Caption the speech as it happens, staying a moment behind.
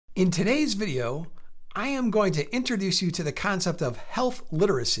In today's video, I am going to introduce you to the concept of health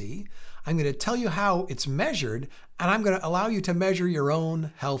literacy. I'm going to tell you how it's measured, and I'm going to allow you to measure your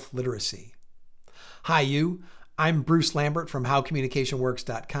own health literacy. Hi, you. I'm Bruce Lambert from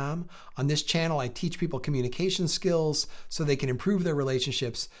HowCommunicationWorks.com. On this channel, I teach people communication skills so they can improve their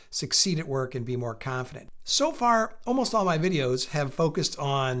relationships, succeed at work, and be more confident. So far, almost all my videos have focused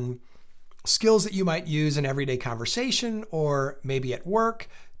on skills that you might use in everyday conversation or maybe at work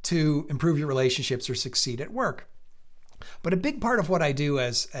to improve your relationships or succeed at work. But a big part of what I do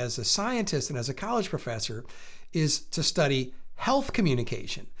as a scientist and as a college professor is to study health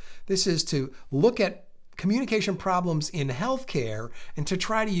communication. This is to look at communication problems in healthcare and to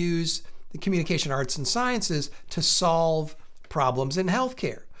try to use the communication arts and sciences to solve problems in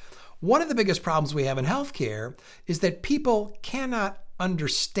healthcare. One of the biggest problems we have in healthcare is that people cannot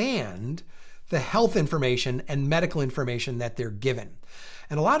understand the health information and medical information that they're given.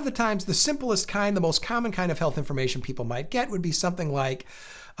 And a lot of the times, the simplest kind, the most common kind of health information people might get would be something like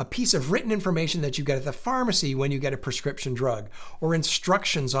a piece of written information that you get at the pharmacy when you get a prescription drug, or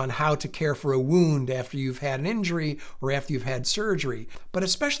instructions on how to care for a wound after you've had an injury or after you've had surgery. But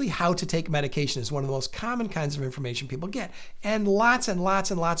especially how to take medication is one of the most common kinds of information people get. And lots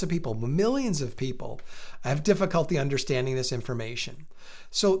of people, millions of people, have difficulty understanding this information.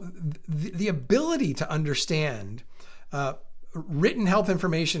 So the ability to understand written health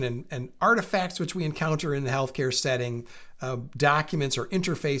information and artifacts which we encounter in the healthcare setting, documents or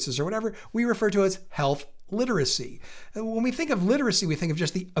interfaces or whatever, we refer to as health literacy. When we think of literacy, we think of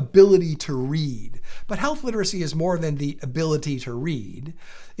just the ability to read. But health literacy is more than the ability to read.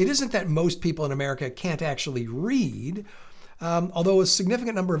 It isn't that most people in America can't actually read, although a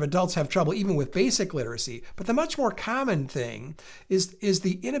significant number of adults have trouble even with basic literacy. But the much more common thing is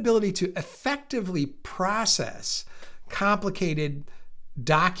the inability to effectively process complicated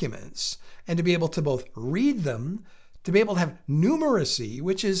documents and to be able to both read them, to be able to have numeracy,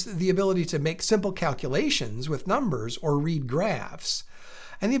 which is the ability to make simple calculations with numbers or read graphs,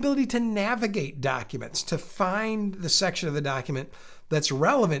 and the ability to navigate documents, to find the section of the document that's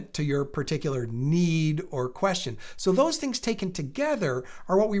relevant to your particular need or question. So those things taken together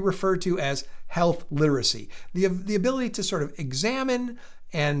are what we refer to as health literacy. The ability to sort of examine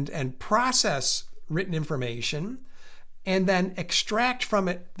and process written information and then extract from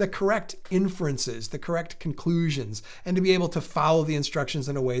it the correct inferences, the correct conclusions, and to be able to follow the instructions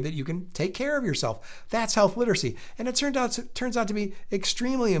in a way that you can take care of yourself. That's health literacy. And it turns out to be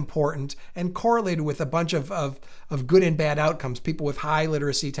extremely important and correlated with a bunch of good and bad outcomes. People with high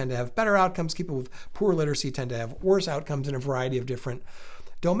literacy tend to have better outcomes. People with poor literacy tend to have worse outcomes in a variety of different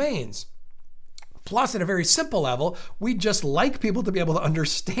domains. Plus, at a very simple level, we just like people to be able to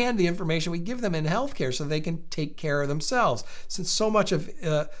understand the information we give them in healthcare so they can take care of themselves. Since so much of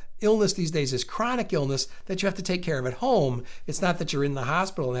illness these days is chronic illness that you have to take care of at home, it's not that you're in the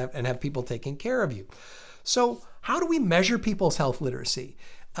hospital and have people taking care of you. So how do we measure people's health literacy?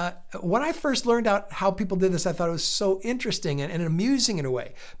 When I first learned out how people did this, I thought it was so interesting and amusing in a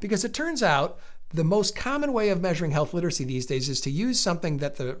way, because it turns out the most common way of measuring health literacy these days is to use something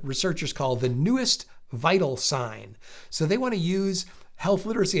that the researchers call the newest vital sign. So they want to use health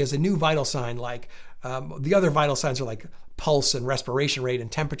literacy as a new vital sign, like the other vital signs are like pulse and respiration rate and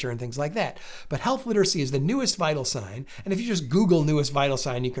temperature and things like that. But health literacy is the newest vital sign. And if you just Google newest vital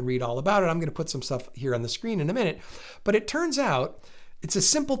sign, you can read all about it. I'm going to put some stuff here on the screen in a minute. But it turns out it's a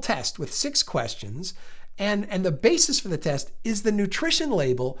simple test with 6 questions. And the basis for the test is the nutrition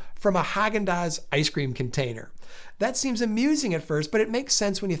label from a Haagen-Dazs ice cream container. That seems amusing at first, but it makes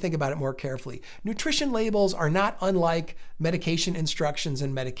sense when you think about it more carefully. Nutrition labels are not unlike medication instructions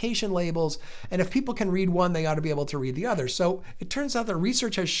and medication labels, and if people can read one, they ought to be able to read the other. So it turns out that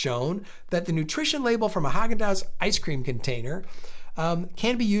research has shown that the nutrition label from a Haagen-Dazs ice cream container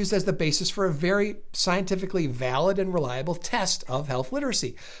can be used as the basis for a very scientifically valid and reliable test of health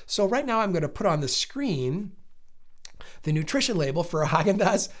literacy. So right now I'm going to put on the screen the nutrition label for a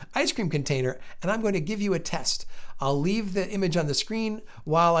Haagen-Dazs ice cream container, and I'm going to give you a test. I'll leave the image on the screen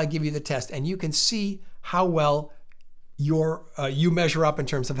while I give you the test, and you can see how well you measure up in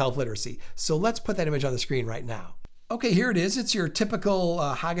terms of health literacy. So let's put that image on the screen right now. Okay, here it is. It's your typical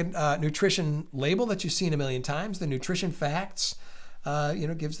nutrition label that you've seen a million times. The nutrition facts.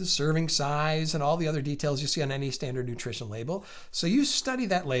 Gives the serving size and all the other details you see on any standard nutrition label. So you study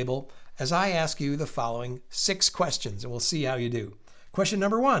that label as I ask you the following 6 questions, and we'll see how you do. Question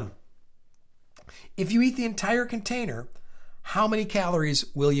number 1. If you eat the entire container, how many calories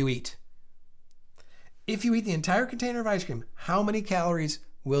will you eat? If you eat the entire container of ice cream, how many calories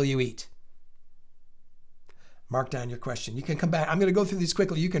will you eat? Mark down your question. You can come back. I'm going to go through these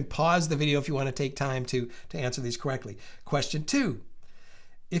quickly. You can pause the video if you want to take time to answer these correctly. Question 2.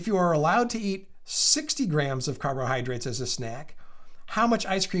 If you are allowed to eat 60 grams of carbohydrates as a snack, how much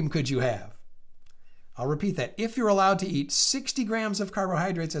ice cream could you have? I'll repeat that. If you're allowed to eat 60 grams of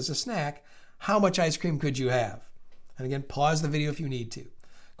carbohydrates as a snack, how much ice cream could you have? And again, pause the video if you need to.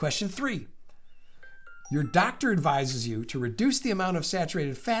 Question 3. Your doctor advises you to reduce the amount of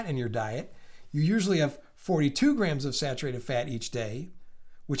saturated fat in your diet. You usually have 42 grams of saturated fat each day,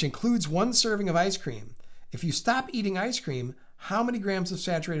 which includes 1 serving of ice cream. If you stop eating ice cream, how many grams of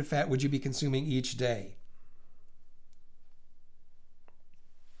saturated fat would you be consuming each day?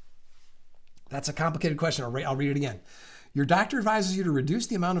 That's a complicated question. I'll read it again. Your doctor advises you to reduce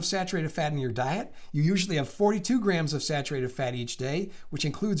the amount of saturated fat in your diet. You usually have 42 grams of saturated fat each day, which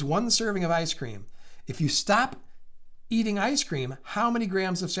includes 1 serving of ice cream. If you stop eating ice cream, how many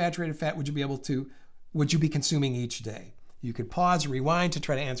grams of saturated fat would you be consuming each day? You could pause, rewind to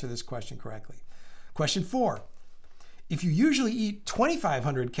try to answer this question correctly. Question 4. If you usually eat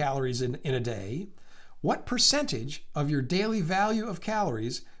 2,500 calories in a day, what percentage of your daily value of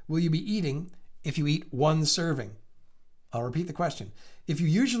calories will you be eating if you eat 1 serving? I'll repeat the question. If you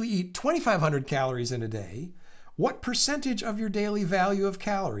usually eat 2,500 calories in a day, what percentage of your daily value of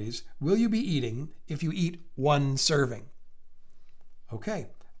calories will you be eating if you eat 1 serving? Okay,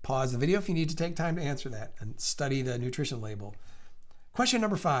 pause the video if you need to take time to answer that and study the nutrition label. Question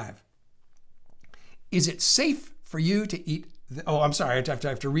number 5. Is it safe for you to eat... I'm sorry, I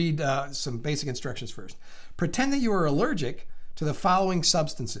have to read some basic instructions first. Pretend that you are allergic to the following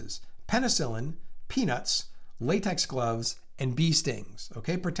substances: penicillin, peanuts, latex gloves, and bee stings.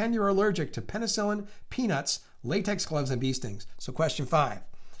 Okay, pretend you're allergic to penicillin, peanuts, latex gloves, and bee stings. So question 5,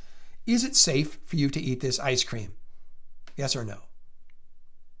 is it safe for you to eat this ice cream? Yes or no?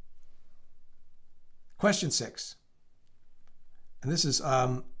 Question 6, and this is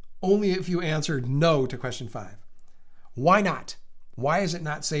only if you answered no to question 5. Why not? Why is it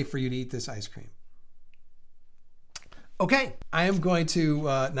not safe for you to eat this ice cream? Okay, I am going to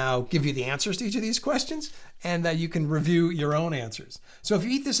now give you the answers to each of these questions, and you can review your own answers. So if you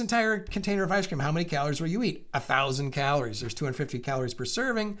eat this entire container of ice cream, how many calories will you eat? 1,000 calories. There's 250 calories per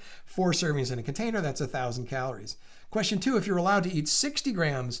serving. 4 servings in a container, that's 1,000 calories. Question 2, if you're allowed to eat 60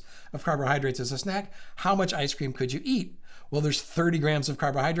 grams of carbohydrates as a snack, how much ice cream could you eat? Well, there's 30 grams of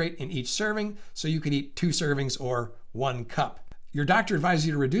carbohydrate in each serving, so you could eat 2 servings or 1 cup. Your doctor advises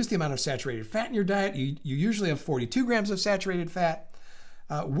you to reduce the amount of saturated fat in your diet. You usually have 42 grams of saturated fat,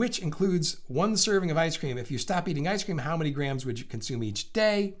 which includes 1 serving of ice cream. If you stop eating ice cream, how many grams would you consume each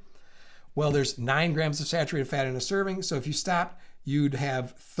day? Well, there's 9 grams of saturated fat in a serving. So if you stop, you'd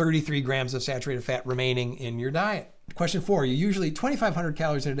have 33 grams of saturated fat remaining in your diet. Question 4, you usually eat 2,500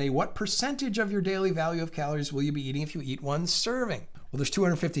 calories in a day. What percentage of your daily value of calories will you be eating if you eat 1 serving? Well, there's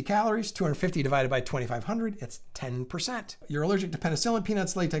 250 calories. 250 divided by 2,500, it's 10%. You're allergic to penicillin,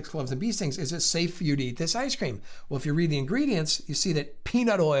 peanuts, latex gloves, and bee stings. Is it safe for you to eat this ice cream? Well, if you read the ingredients, you see that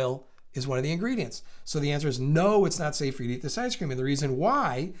peanut oil is one of the ingredients. So the answer is no, it's not safe for you to eat this ice cream. And the reason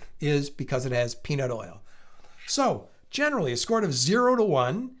why is because it has peanut oil. So generally, a score of 0 to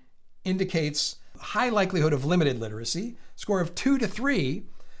 1 indicates high likelihood of limited literacy. Score of 2 to 3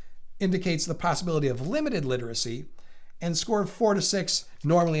 indicates the possibility of limited literacy. And score of 4 to 6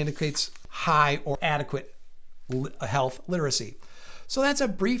 normally indicates high or adequate health literacy. So that's a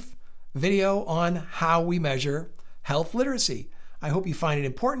brief video on how we measure health literacy. I hope you find it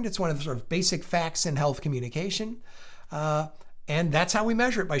important. It's one of the sort of basic facts in health communication. And that's how we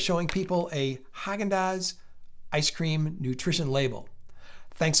measure it, by showing people a Häagen-Dazs ice cream nutrition label.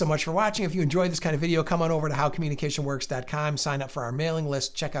 Thanks so much for watching. If you enjoyed this kind of video, come on over to howcommunicationworks.com, sign up for our mailing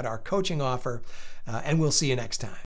list, check out our coaching offer, and we'll see you next time.